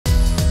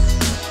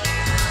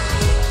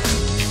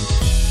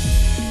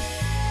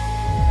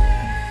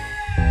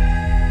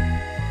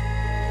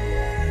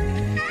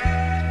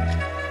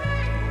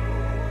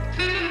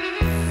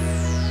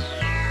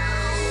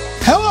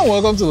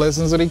welcome to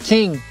Lessons with the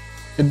King,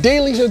 a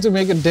daily show to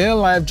make a day in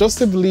life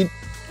just a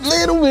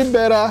little bit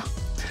better.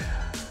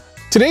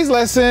 Today's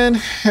lesson,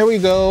 here we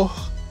go.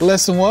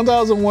 Lesson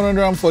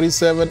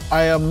 1147,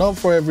 I am not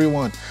for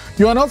everyone.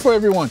 You are not for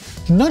everyone.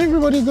 Not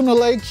everybody's gonna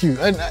like you.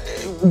 And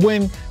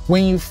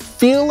when you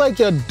feel like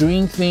you're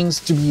doing things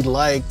to be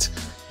liked,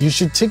 you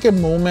should take a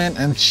moment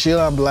and chill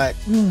and be like,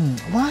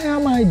 why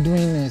am I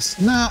doing this?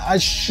 Nah, I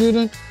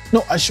shouldn't.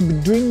 No, I should be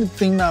doing the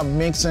thing that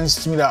makes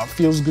sense to me, that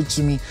feels good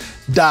to me,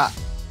 that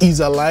is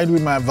aligned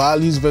with my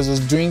values versus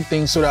doing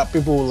things so that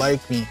people will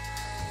like me.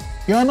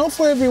 You are not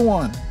for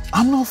everyone.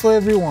 I'm not for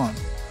everyone.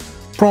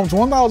 Prompt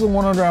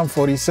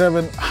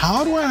 1147,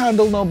 how do I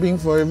handle not being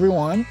for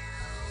everyone?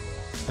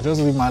 I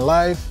just live my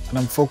life and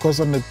I'm focused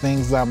on the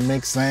things that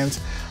make sense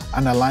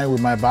and align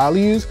with my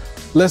values.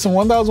 Lesson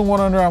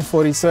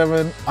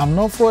 1147, I'm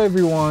not for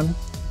everyone.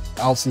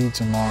 I'll see you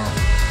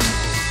tomorrow.